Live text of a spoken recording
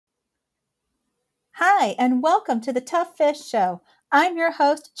Hi, and welcome to the Tough Fish Show. I'm your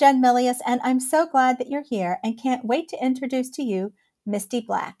host, Jen Milius, and I'm so glad that you're here and can't wait to introduce to you Misty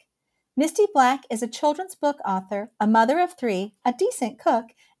Black. Misty Black is a children's book author, a mother of three, a decent cook,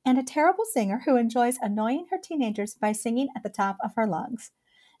 and a terrible singer who enjoys annoying her teenagers by singing at the top of her lungs.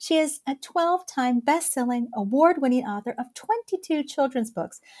 She is a 12-time best-selling, award-winning author of 22 children's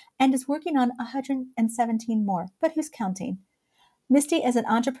books and is working on 117 more, but who's counting? Misty is an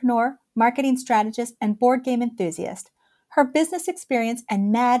entrepreneur, marketing strategist, and board game enthusiast. Her business experience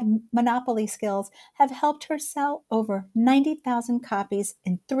and mad monopoly skills have helped her sell over 90,000 copies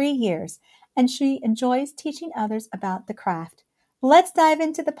in 3 years, and she enjoys teaching others about the craft. Let's dive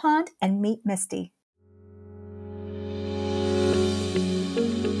into the pond and meet Misty.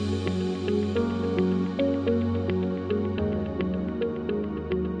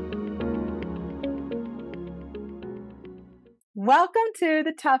 Welcome to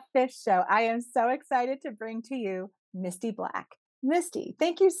the Tough Fish Show. I am so excited to bring to you Misty Black. Misty,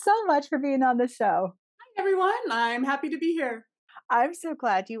 thank you so much for being on the show. Hi, everyone. I'm happy to be here. I'm so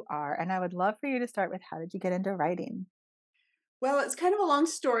glad you are. And I would love for you to start with how did you get into writing? Well, it's kind of a long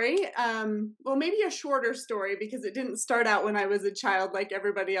story. Well, maybe a shorter story because it didn't start out when I was a child like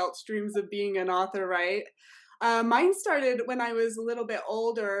everybody else dreams of being an author, right? Mine started when I was a little bit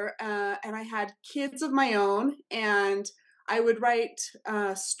older and I had kids of my own, and I would write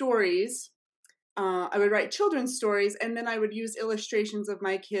stories. I would write children's stories, and then I would use illustrations of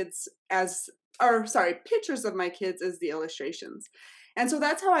my kids pictures of my kids as the illustrations. And so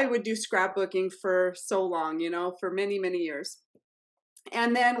that's how I would do scrapbooking for so long, for many, many years.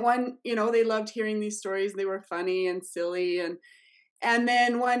 And then they loved hearing these stories. They were funny and silly. And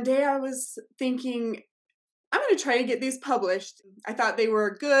then one day I was thinking, I'm going to try to get these published. I thought they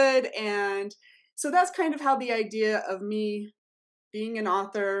were good. And so that's kind of how the idea of me being an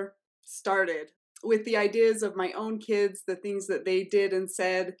author started, with the ideas of my own kids, the things that they did and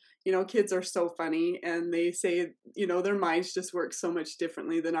said. Kids are so funny, and they say, their minds just work so much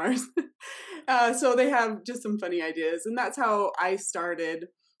differently than ours. So they have just some funny ideas. And that's how I started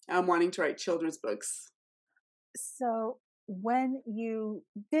wanting to write children's books. So, when you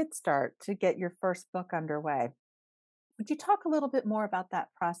did start to get your first book underway, would you talk a little bit more about that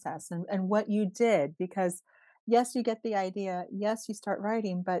process and what you did? Because, yes, you get the idea, yes, you start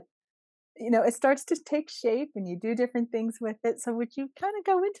writing, but it starts to take shape and you do different things with it. So, would you kind of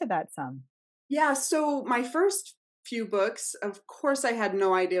go into that some? Yeah, so my first few books, of course, I had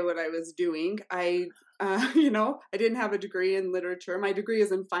no idea what I was doing. I didn't have a degree in literature. My degree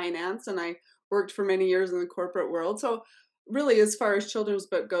is in finance, and I worked for many years in the corporate world. So, really, as far as children's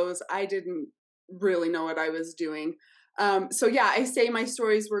book goes, I didn't really know what I was doing. So, yeah, I say my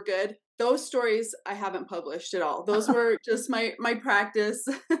stories were good. Those stories I haven't published at all. Those were just my practice,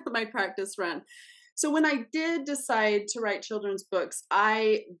 my practice run. So when I did decide to write children's books,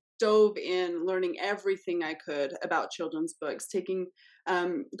 I dove in learning everything I could about children's books,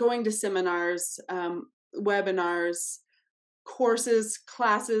 going to seminars, webinars, courses,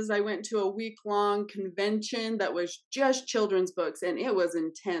 classes. I went to a week-long convention that was just children's books, and it was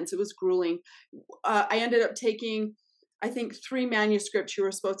intense. It was grueling. I ended up taking, I think, 3 manuscripts you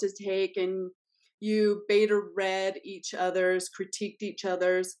were supposed to take, and you beta read each other's, critiqued each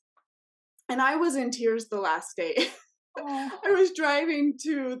other's. And I was in tears the last day. Oh, I was driving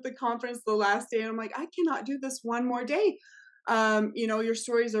to the conference the last day, and I'm like, I cannot do this one more day. Your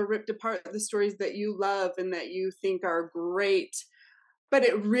stories are ripped apart, the stories that you love and that you think are great. But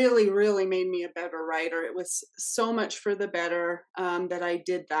it really, really made me a better writer. It was so much for the better that I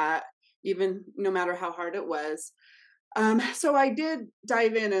did that, even no matter how hard it was. So I did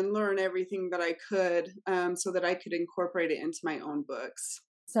dive in and learn everything that I could, so that I could incorporate it into my own books.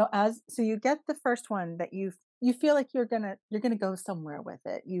 so you get the first one that you feel like you're gonna go somewhere with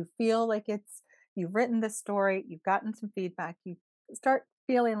it. You feel like you've written the story, you've gotten some feedback, you start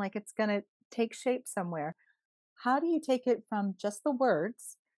feeling like it's gonna take shape somewhere. How do you take it from just the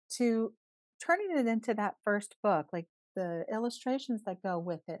words to turning it into that first book, like the illustrations that go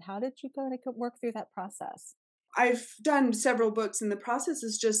with it? How did you work through that process? I've done several books, and the process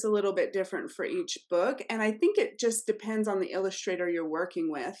is just a little bit different for each book. And I think it just depends on the illustrator you're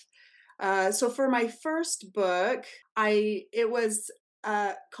working with. So for my first book, it was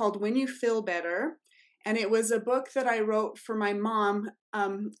called When You Feel Better. And it was a book that I wrote for my mom.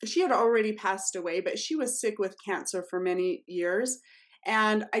 She had already passed away, but she was sick with cancer for many years.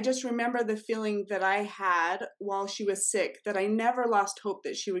 And I just remember the feeling that I had while she was sick, that I never lost hope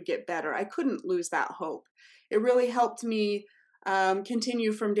that she would get better. I couldn't lose that hope. It really helped me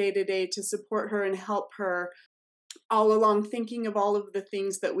continue from day to day to support her and help her all along thinking of all of the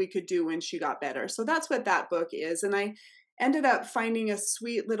things that we could do when she got better. So that's what that book is. And I ended up finding a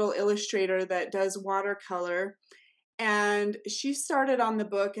sweet little illustrator that does watercolor. And she started on the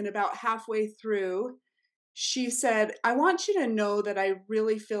book, and about halfway through, she said, I want you to know that I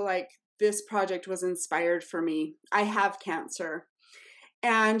really feel like this project was inspired for me. I have cancer.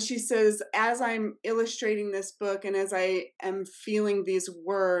 And she says, as I'm illustrating this book and as I am feeling these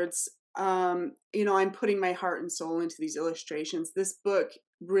words, I'm putting my heart and soul into these illustrations. This book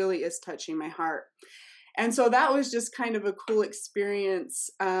really is touching my heart. And so that was just kind of a cool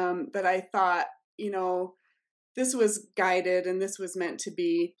experience that I thought, this was guided and this was meant to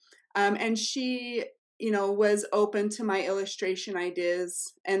be. And she, was open to my illustration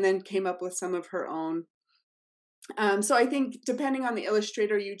ideas and then came up with some of her own. So I think depending on the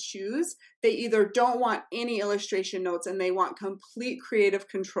illustrator you choose, they either don't want any illustration notes and they want complete creative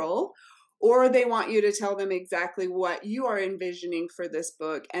control, or they want you to tell them exactly what you are envisioning for this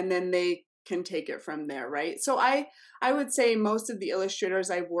book, and then they can take it from there, right? So I would say most of the illustrators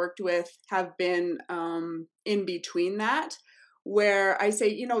I've worked with have been in between that, where I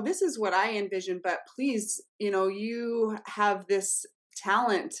say, this is what I envision, but please, you have this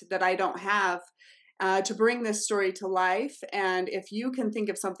talent that I don't have to bring this story to life. And if you can think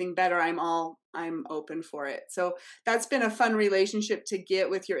of something better, I'm open for it. So that's been a fun relationship to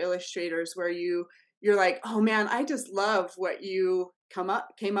get with your illustrators, where you're like, oh man, I just love what you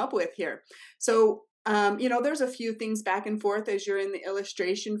came up with here. So there's a few things back and forth as you're in the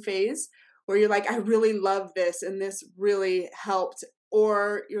illustration phase where you're like, I really love this and this really helped.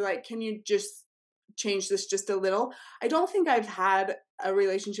 Or you're like, can you just change this just a little? I don't think I've had a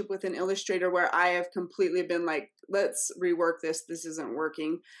relationship with an illustrator where I have completely been like, let's rework this. This isn't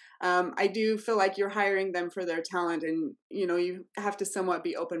working. I do feel like you're hiring them for their talent, and you have to somewhat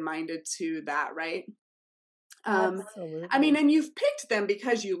be open-minded to that, right? I mean, Absolutely. and you've picked them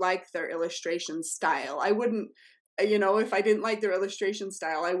because you like their illustration style. I wouldn't, if I didn't like their illustration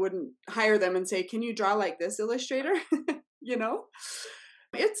style, I wouldn't hire them and say, can you draw like this, illustrator? you know?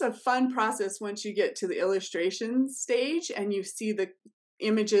 It's a fun process once you get to the illustration stage and you see the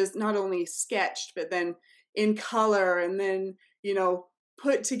images not only sketched, but then in color and then,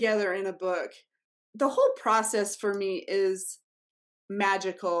 put together in a book. The whole process for me is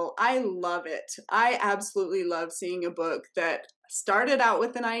magical. I love it. I absolutely love seeing a book that started out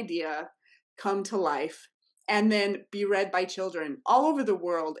with an idea come to life and then be read by children all over the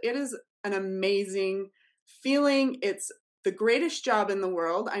world. It is an amazing feeling. It's the greatest job in the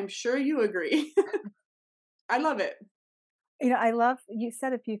world. I'm sure you agree. I love it. I love you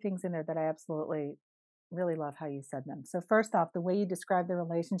said a few things in there that I absolutely really love how you said them. So first off, the way you describe the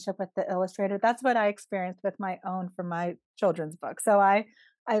relationship with the illustrator, that's what I experienced with my own for my children's book. So I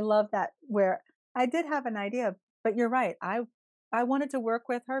love that where I did have an idea, but you're right. I wanted to work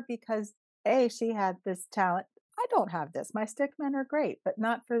with her because she had this talent. I don't have this. My stick men are great, but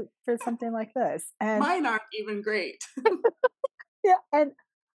not for something like this. And Mine aren't even great. yeah, and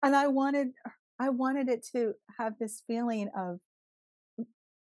I wanted it to have this feeling of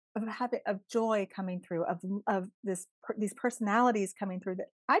habit of joy coming through of these personalities coming through that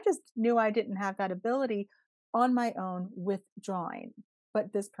I just knew I didn't have that ability on my own with drawing,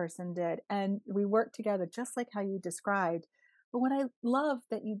 but this person did, and we worked together just like how you described. But what I love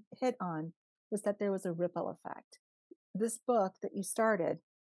that you hit on was that there was a ripple effect. This book that you started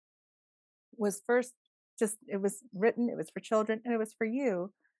was first just it was written, it was for children, and it was for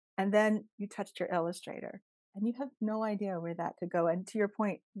you, and then you touched your illustrator, and you have no idea where that could go. And to your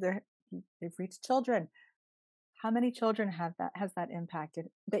point, they've reached children. How many children have that has that impacted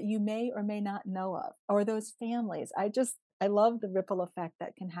that you may or may not know of, or those families? I love the ripple effect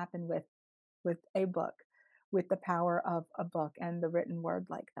that can happen with a book, with the power of a book and the written word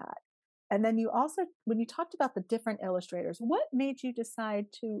like that. And then you also, when you talked about the different illustrators, what made you decide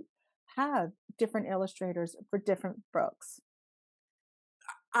to have different illustrators for different books?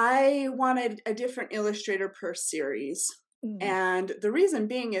 I wanted a different illustrator per series. Mm, And the reason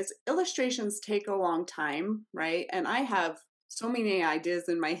being is illustrations take a long time, right? And I have so many ideas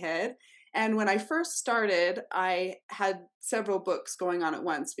in my head. And when I first started, I had several books going on at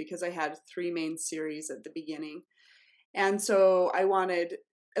once because I had three main series at the beginning. And so I wanted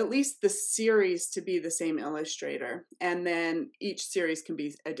at least the series to be the same illustrator. And then each series can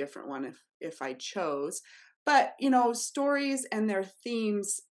be a different one if I chose. But, stories and their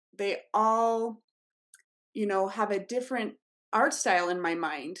themes, they all, have a different art style in my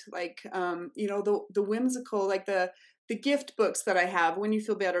mind. Like the whimsical, like the gift books that I have, When You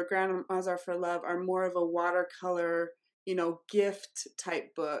Feel Better, Grandmas Are for Love, are more of a watercolor, gift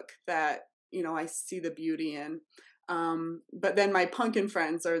type book that, I see the beauty in. But then my pumpkin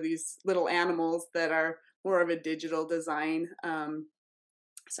friends are these little animals that are more of a digital design.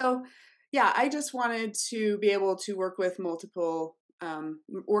 So yeah, I just wanted to be able to work on multiple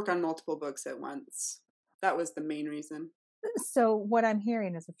books at once. That was the main reason. So what I'm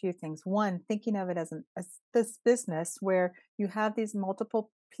hearing is a few things. One, thinking of it as this business where you have these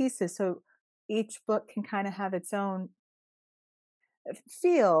multiple pieces, so each book can kind of have its own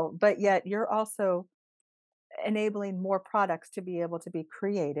feel, but yet you're also enabling more products to be able to be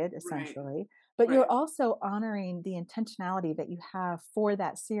created Right, essentially, but you're right, also honoring the intentionality that you have for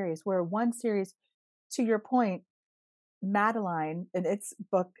that series, where one series, to your point, Madeline and its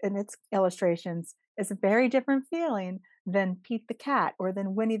book and its illustrations is a very different feeling than Pete the Cat or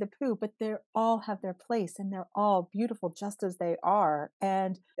than Winnie the Pooh, but they all have their place and they're all beautiful just as they are.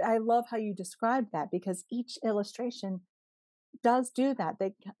 And I love how you described that because each illustration does do that.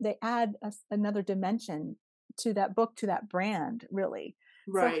 They add another dimension to that book, to that brand, really.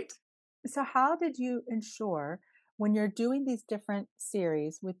 So right. so how did you ensure when you're doing these different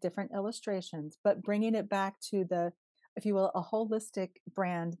series with different illustrations, but bringing it back to the, if you will, a holistic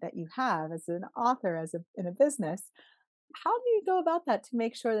brand that you have as an author, as a in a business, how do you go about that to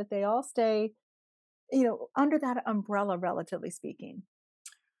make sure that they all stay, under that umbrella, relatively speaking?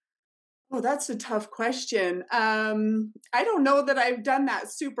 Oh, that's a tough question. I don't know that I've done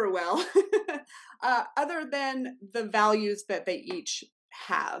that super well, other than the values that they each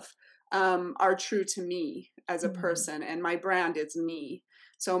have are true to me as a Mhm. person, and my brand is me.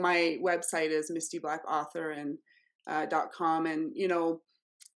 So my website is Misty Black Author and .com, and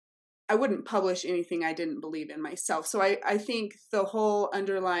I wouldn't publish anything I didn't believe in myself. So I think the whole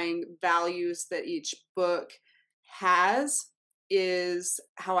underlying values that each book has is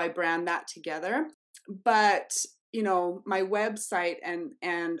how I brand that together. But, my website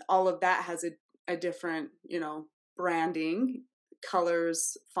and all of that has a different, branding,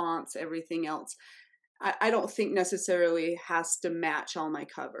 colors, fonts, everything else. I don't think necessarily has to match all my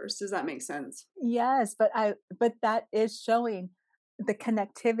covers. Does that make sense? Yes, but that is showing the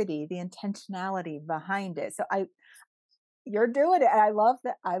connectivity, the intentionality behind it. So you're doing it, and I love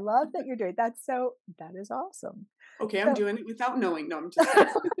that you're doing it. That is awesome. Okay, I'm So doing it without knowing. No, I'm just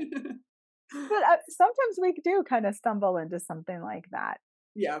kidding. but, sometimes we do kinda stumble into something like that.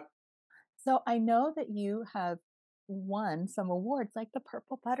 Yeah. So I know that you have won some awards, like the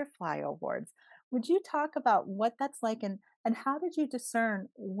Purple Butterfly Awards. Would you talk about what that's like, and how did you discern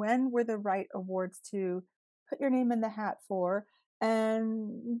when were the right awards to put your name in the hat for,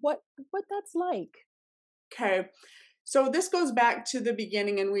 and what that's like? Okay. So this goes back to the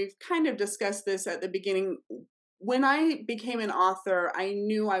beginning, and we've kind of discussed this at the beginning. When I became an author, I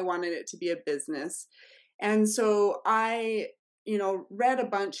knew I wanted it to be a business. And so I, read a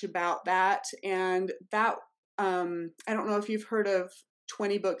bunch about that. And that, I don't know if you've heard of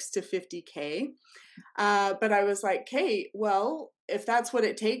 20 books to 50K, but I was like, okay, well, if that's what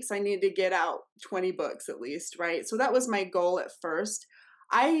it takes, I need to get out 20 books at least, right? So that was my goal at first.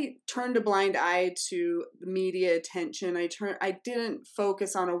 I turned a blind eye to the media attention. I didn't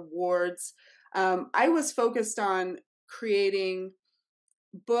focus on awards. I was focused on creating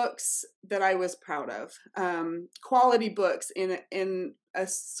books that I was proud of, quality books in a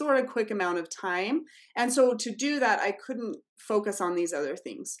sort of quick amount of time. And so to do that, I couldn't focus on these other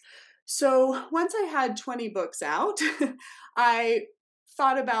things. So once I had 20 books out, I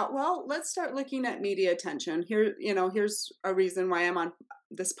thought about, well, let's start looking at media attention. Here's a reason why I'm on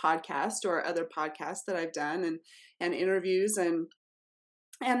this podcast or other podcasts that I've done and interviews and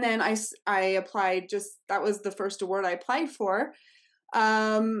then I applied. Just that was the first award I applied for,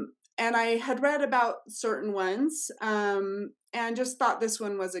 and I had read about certain ones, and just thought this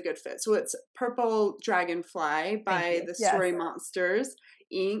one was a good fit. So it's Purple Dragonfly Thank by you. the Yes. Story Monsters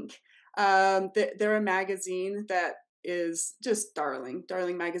Inc. They're a magazine that is just darling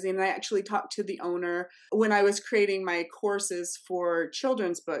magazine. And I actually talked to the owner when I was creating my courses for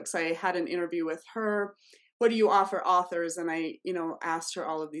children's books. I had an interview with her. What do you offer authors? And I, asked her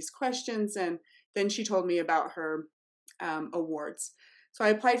all of these questions, and then she told me about her awards. So I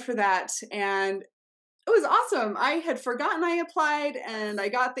applied for that, and it was awesome. I had forgotten I applied, and I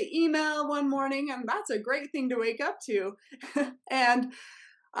got the email one morning, and that's a great thing to wake up to. And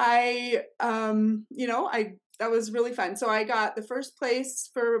I that was really fun. So I got the first place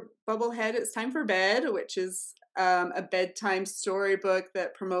for Bubblehead. It's Time for Bed, which is a bedtime storybook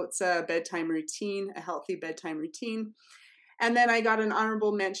that promotes a bedtime routine, a healthy bedtime routine. And then I got an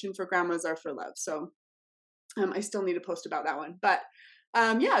honorable mention for Grandmas Are for Love. So I still need to post about that one. But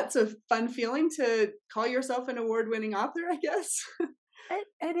yeah, it's a fun feeling to call yourself an award winning author, I guess.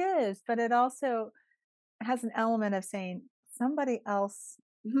 It is, but it also has an element of saying somebody else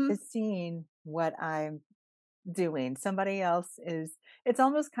Mhm. is seeing what I'm doing. Somebody else is it's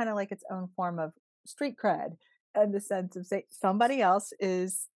almost kind of like its own form of street cred in the sense of say somebody else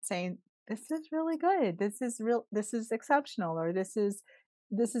is saying this is really good. This is exceptional or this is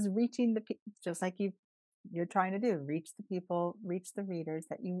reaching just like you're trying to do, reach the people, reach the readers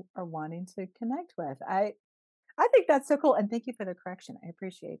that you are wanting to connect with. I think that's so cool and thank you for the correction. I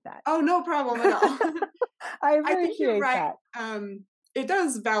appreciate that. Oh, no problem at all. I I think you're appreciate right. that. It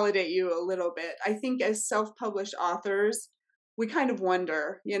does validate you a little bit. I think as self-published authors, we kind of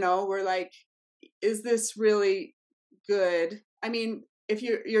wonder, we're like, is this really good? I mean, if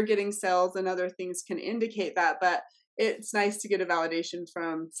you're getting sales and other things can indicate that, but it's nice to get a validation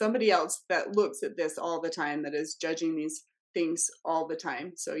from somebody else that looks at this all the time, that is judging these things all the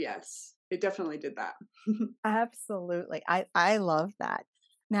time. So yes, it definitely did that. Absolutely. I love that.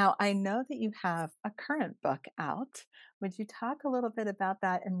 Now, I know that you have a current book out. Would you talk a little bit about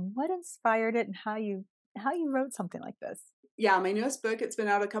that and what inspired it and how you wrote something like this? Yeah, my newest book, it's been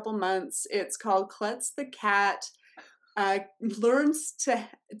out a couple months. It's called Klutz the Cat learns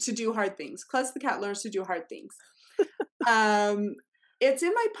to do hard things. Klutz the Cat learns to do hard things. Um, it's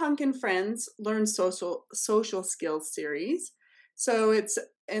in my Pumpkin Friends Learn Social Skills series. So it's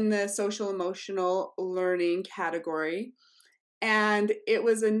in the social emotional learning category. And it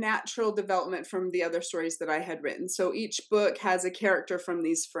was a natural development from the other stories that I had written. So each book has a character from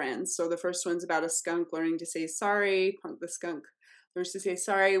these friends. So the first one's about a skunk learning to say sorry. Punk the skunk learns to say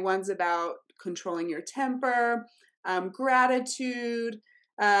sorry. One's about controlling your temper, gratitude.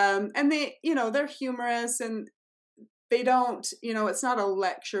 And they're humorous and they don't, it's not a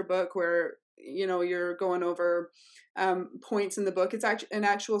lecture book where, you're going over points in the book. It's actually an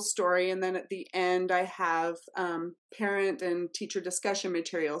actual story. And then at the end, I have parent and teacher discussion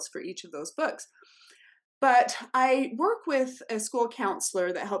materials for each of those books. But I work with a school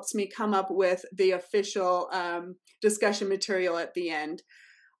counselor that helps me come up with the official discussion material at the end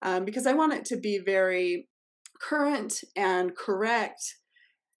because I want it to be very current and correct.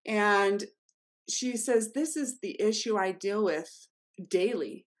 And she says, this is the issue I deal with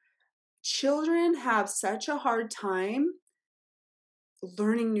daily. Children have such a hard time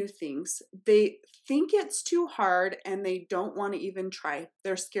learning new things. They think it's too hard and they don't want to even try.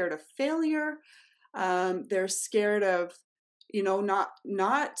 They're scared of failure. They're scared of, not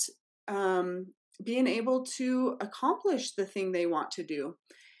being able to accomplish the thing they want to do.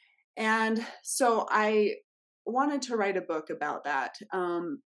 And so I wanted to write a book about that.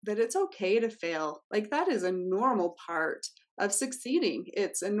 That it's okay to fail. Like that is a normal part of succeeding.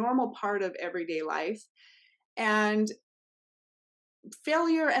 It's a normal part of everyday life. And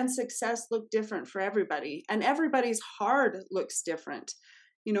failure and success look different for everybody, and everybody's hard looks different.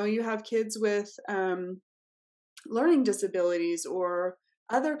 You have kids with learning disabilities or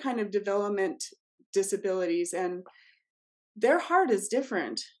other kind of development disabilities, and their heart is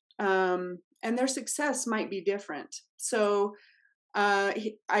different, and their success might be different. So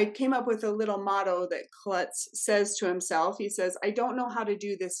I came up with a little motto that Klutz says to himself. He says, I don't know how to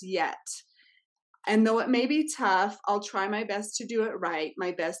do this yet. And though it may be tough, I'll try my best to do it right.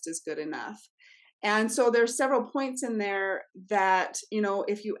 My best is good enough. And so there's several points in there that,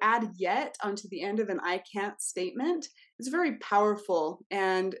 if you add yet onto the end of an I can't statement, it's very powerful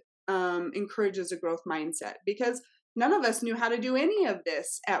and encourages a growth mindset because none of us knew how to do any of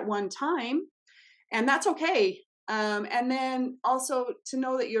this at one time. And that's okay. And then also to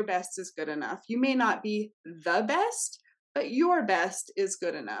know that your best is good enough. You may not be the best, but your best is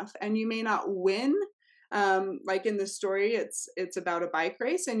good enough. And you may not win. Like in the story, it's about a bike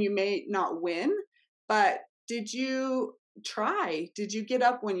race, and you may not win, but did you try? Did you get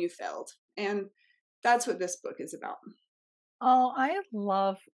up when you failed? And that's what this book is about. Oh, I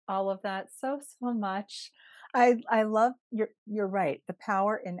love all of that so much. I love you're right. The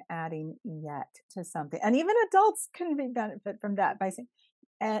power in adding yet to something. And even adults can be benefit from that by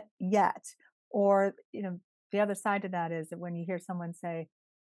saying yet. Or, the other side to that is that when you hear someone say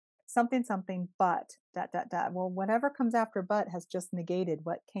something something but dot dot dot. Well, whatever comes after but has just negated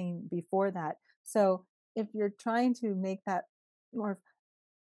what came before that. So if you're trying to make that more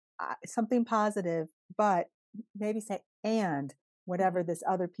something positive, but maybe say and whatever Mhm. this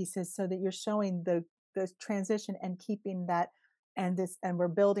other piece is, so that you're showing the transition and keeping that and this and we're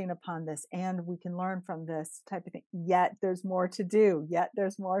building upon this and we can learn from this type of thing. Yet there's more to do. Yet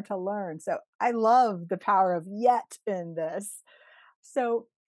there's more to learn. So I love the power of yet in this. So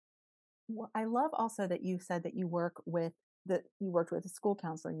I love also that you said that you worked with a school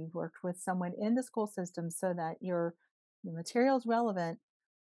counselor, you've worked with someone in the school system so that your material is relevant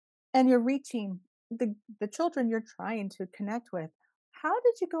and you're reaching the children you're trying to connect with. How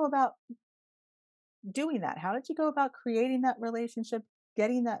did you go about doing that? How did you go about creating that relationship,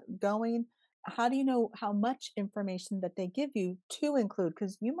 getting that going? How do you know how much information that they give you to include?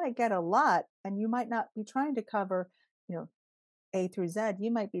 Because you might get a lot and you might not be trying to cover, you know, A through Z.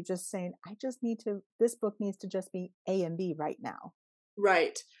 You might be just saying, I just need to, this book needs to just be A and B right now.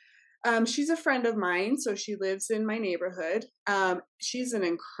 Right. She's a friend of mine, so she lives in my neighborhood. She's an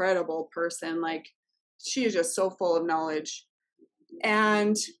incredible person. Like, she is just so full of knowledge.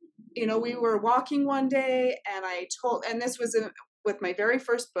 And, we were walking one day, and and this was with my very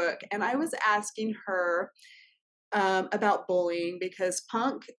first book, and I was asking her about bullying because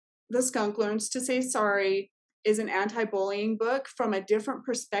Punk the Skunk Learns to Say Sorry is an anti bullying book from a different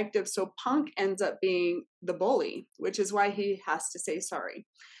perspective. So Punk ends up being the bully, which is why he has to say sorry.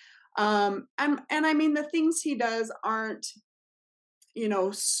 And I mean, the things he does aren't,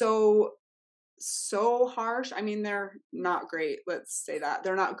 so harsh. I mean, they're not great. Let's say that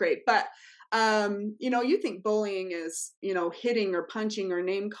they're not great, but you think bullying is, hitting or punching or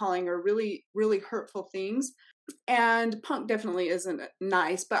name calling or really, really hurtful things. And Punk definitely isn't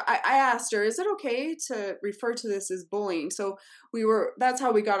nice, but I asked her, is it okay to refer to this as bullying? So that's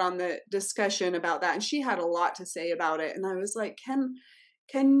how we got on the discussion about that. And she had a lot to say about it. And I was like, can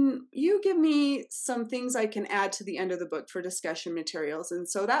you give me some things I can add to the end of the book for discussion materials? And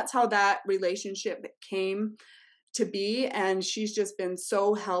so that's how that relationship came to be. And she's just been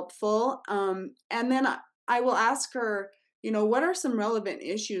so helpful. And then I will ask her, what are some relevant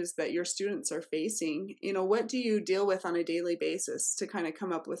issues that your students are facing? What do you deal with on a daily basis, to kind of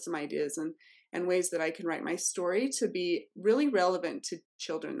come up with some ideas and ways that I can write my story to be really relevant to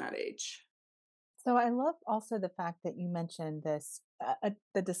children that age. So I love also the fact that you mentioned this,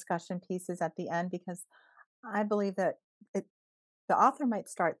 the discussion pieces at the end, because I believe that it, the author might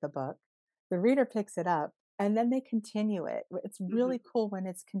start the book, the reader picks it up, and then they continue it. It's Mhm. really cool when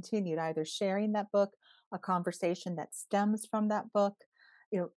it's continued, either sharing that book, a conversation that stems from that book,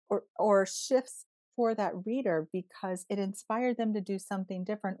 or shifts for that reader because it inspired them to do something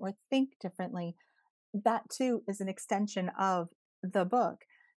different or think differently. That too is an extension of the book.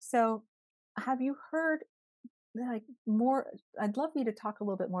 So, have you heard like more? I'd love you to talk a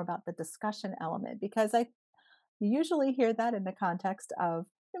little bit more about the discussion element because I usually hear that in the context of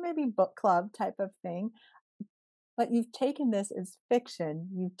maybe book club type of thing, but you've taken this as fiction,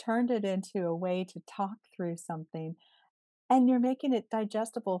 you've turned it into a way to talk through something, and you're making it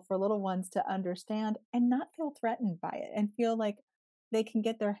digestible for little ones to understand and not feel threatened by it and feel like they can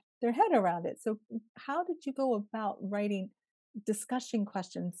get their head around it. So, how did you go about writing discussion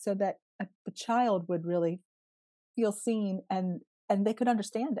questions so that the child would really feel seen and they could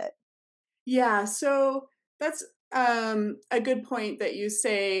understand it? Yeah, so that's a good point that you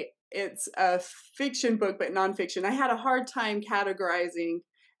say it's a fiction book, but nonfiction. I had a hard time categorizing.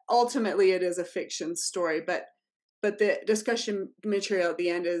 Ultimately, it is a fiction story, but the discussion material at the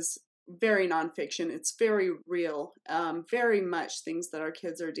end is very nonfiction. It's very real, very much things that our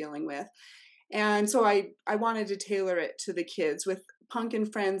kids are dealing with. And so I wanted to tailor it to the kids. With Punk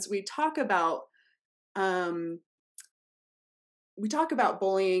and Friends, um, we talk about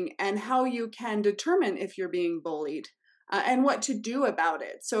bullying and how you can determine if you're being bullied, and what to do about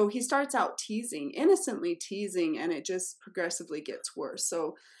it. So he starts out teasing, innocently teasing, and it just progressively gets worse.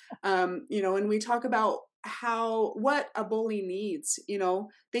 So, and we talk about what a bully needs.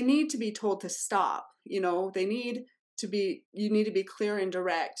 They need to be told to stop. You need to be clear and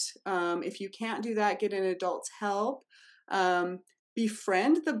direct. If you can't do that, get an adult's help.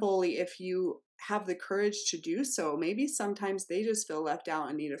 Befriend the bully if you have the courage to do so. Maybe sometimes they just feel left out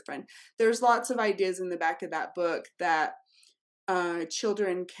and need a friend. There's lots of ideas in the back of that book that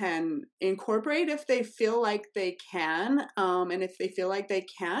children can incorporate if they feel like they can. And if they feel like they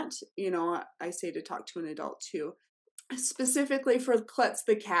can't, I say to talk to an adult too. Specifically for Klutz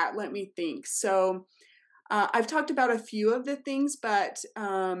the cat, let me think. So I've talked about a few of the things, but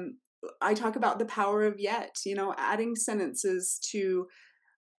I talk about the power of yet,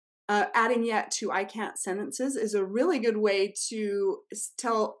 adding yet to I can't sentences is a really good way to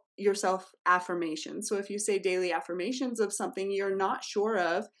tell yourself affirmations. So if you say daily affirmations of something you're not sure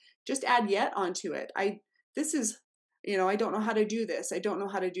of, just add yet onto it. This is, I don't know how to do this. I don't know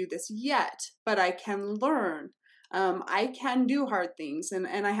how to do this yet, but I can learn. I can do hard things. And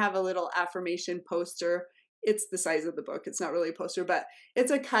I have a little affirmation poster. It's the size of the book. It's not really a poster, but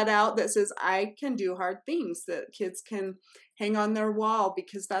it's a cutout that says I can do hard things that kids can hang on their wall,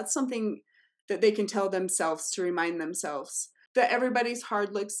 because that's something that they can tell themselves to remind themselves that everybody's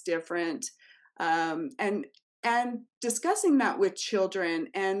hard looks different. And discussing that with children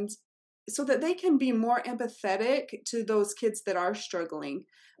and so that they can be more empathetic to those kids that are struggling.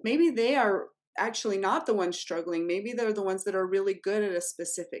 Maybe they are actually not the ones struggling. Maybe they're the ones that are really good at a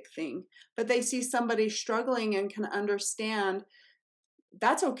specific thing, but they see somebody struggling and can understand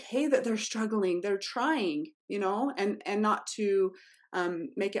that's okay that they're struggling. They're trying, and not to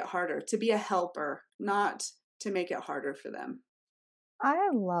make it harder, to be a helper, not to make it harder for them. I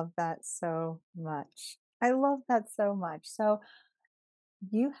love that so much. I love that so much. So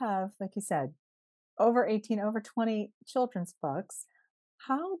you have, like you said, over 18, over 20 children's books.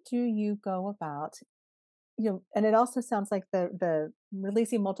 How do you go about, and it also sounds like the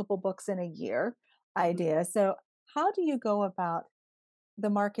releasing multiple books in a year Mhm. idea. So how do you go about the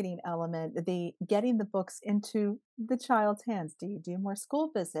marketing element, the getting the books into the child's hands? Do you do more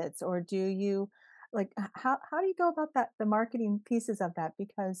school visits, or do you how do you go about that, the marketing pieces of that?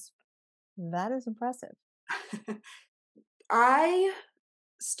 Because that is impressive. I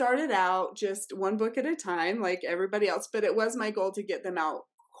started out just one book at a time, like everybody else, but it was my goal to get them out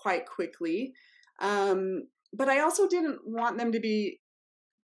quite quickly. But I also didn't want them to be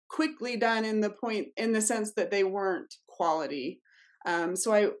quickly done in the sense that they weren't quality.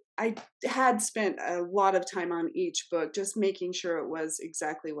 So I had spent a lot of time on each book, just making sure it was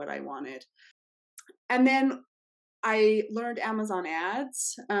exactly what I wanted. And then I learned Amazon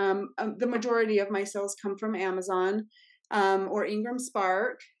ads. The majority of my sales come from Amazon or Ingram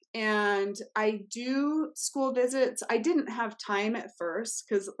Spark. And I do school visits. I didn't have time at first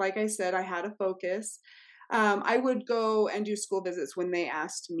because, like I said, I had a focus. I would go and do school visits when they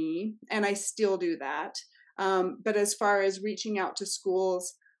asked me, and I still do that. But as far as reaching out to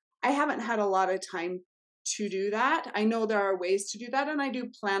schools, I haven't had a lot of time to do that. I know there are ways to do that, and I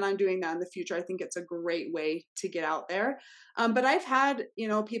do plan on doing that in the future. I think it's a great way to get out there. But I've had,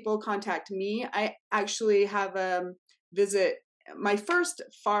 people contact me. I actually have a visit. My first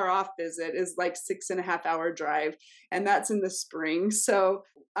far off visit is like 6.5 hour drive, and that's in the spring. So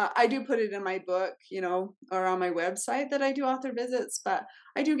I do put it in my book, or on my website that I do author visits, but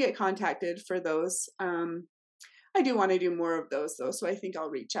I do get contacted for those. I do want to do more of those though, so I think I'll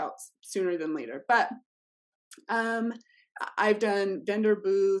reach out sooner than later. But um, I've done vendor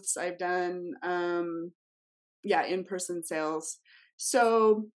booths. I've done, yeah, in-person sales.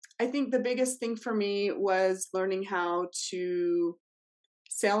 So I think the biggest thing for me was learning how to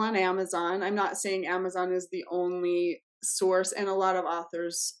sell on Amazon. I'm not saying Amazon is the only source, and a lot of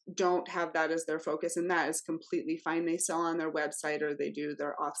authors don't have that as their focus, and that is completely fine. They sell on their website or they do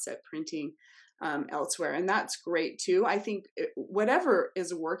their offset printing elsewhere, and that's great too. I think whatever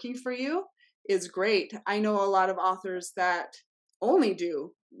is working for you is great. I know a lot of authors that only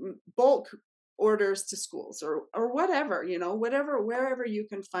do bulk orders to schools or whatever, whatever, wherever you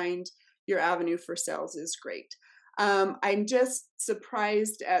can find your avenue for sales is great. I'm just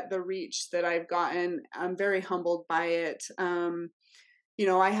surprised at the reach that I've gotten. I'm very humbled by it.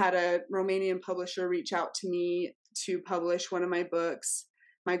 I had a Romanian publisher reach out to me to publish one of my books,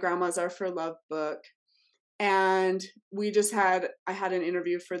 my Grandmas Are for Love book. And I had an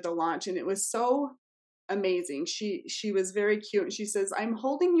interview for the launch, and it was so amazing. She was very cute, and she says, "I'm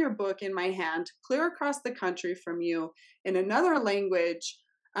holding your book in my hand clear across the country from you in another language.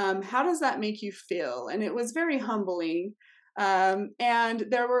 How does that make you feel?" And it was very humbling. And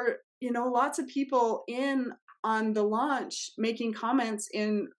there were, lots of people in on the launch making comments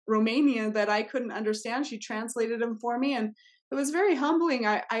in Romania that I couldn't understand. She translated them for me, and it was very humbling.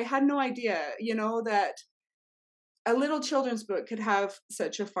 I had no idea, that a little children's book could have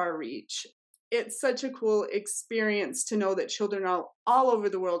such a far reach. It's such a cool experience to know that children all over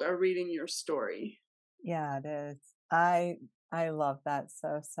the world are reading your story. Yeah, it is. I love that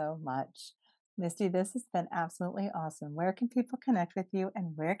so, so much. Misty, this has been absolutely awesome. Where can people connect with you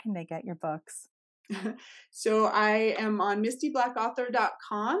and where can they get your books? So I am on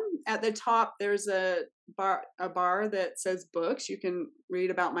mistyblackauthor.com. At the top, there's a bar that says books. You can read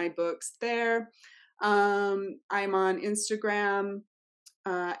about my books there. I'm on Instagram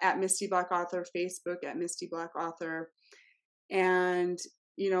at Misty Black Author, Facebook at Misty Black Author, and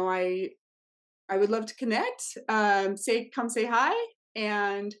I would love to connect. Come say hi,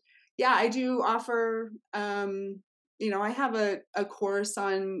 and yeah, I do offer. I have a course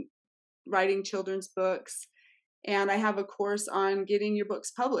on writing children's books, and I have a course on getting your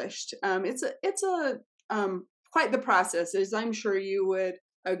books published. It's a quite the process, as I'm sure you would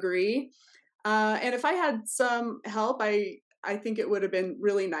agree. And if I had some help, I think it would have been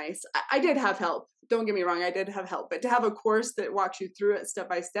really nice. I did have help. Don't get me wrong, I did have help, but to have a course that walks you through it step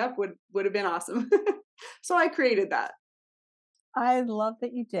by step would have been awesome. So I created that. I love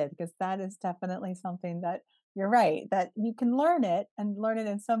that you did because that is definitely something that you're right, that you can learn it and learn it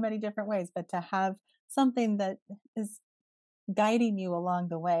in so many different ways, but to have something that is guiding you along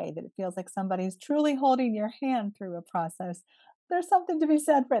the way, that it feels like somebody's truly holding your hand through a process, there's something to be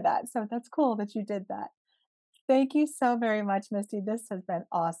said for that. So that's cool that you did that. Thank you so very much, Misty. This has been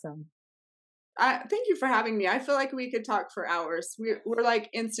awesome. Thank you for having me. I feel like we could talk for hours. We're like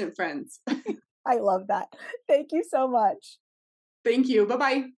instant friends. I love that. Thank you so much. Thank you. Bye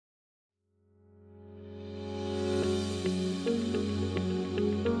bye.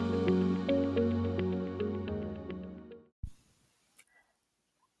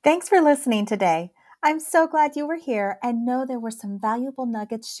 Thanks for listening today. I'm so glad you were here and know there were some valuable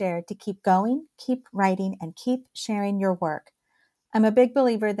nuggets shared to keep going, keep writing, and keep sharing your work. I'm a big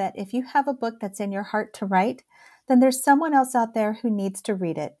believer that if you have a book that's in your heart to write, then there's someone else out there who needs to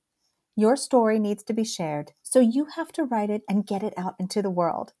read it. Your story needs to be shared, so you have to write it and get it out into the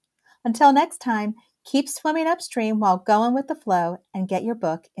world. Until next time, keep swimming upstream while going with the flow and get your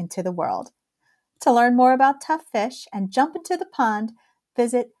book into the world. To learn more about Tough Fish and jump into the pond,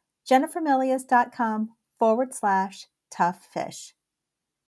 visit jennifermilius.com/toughfish.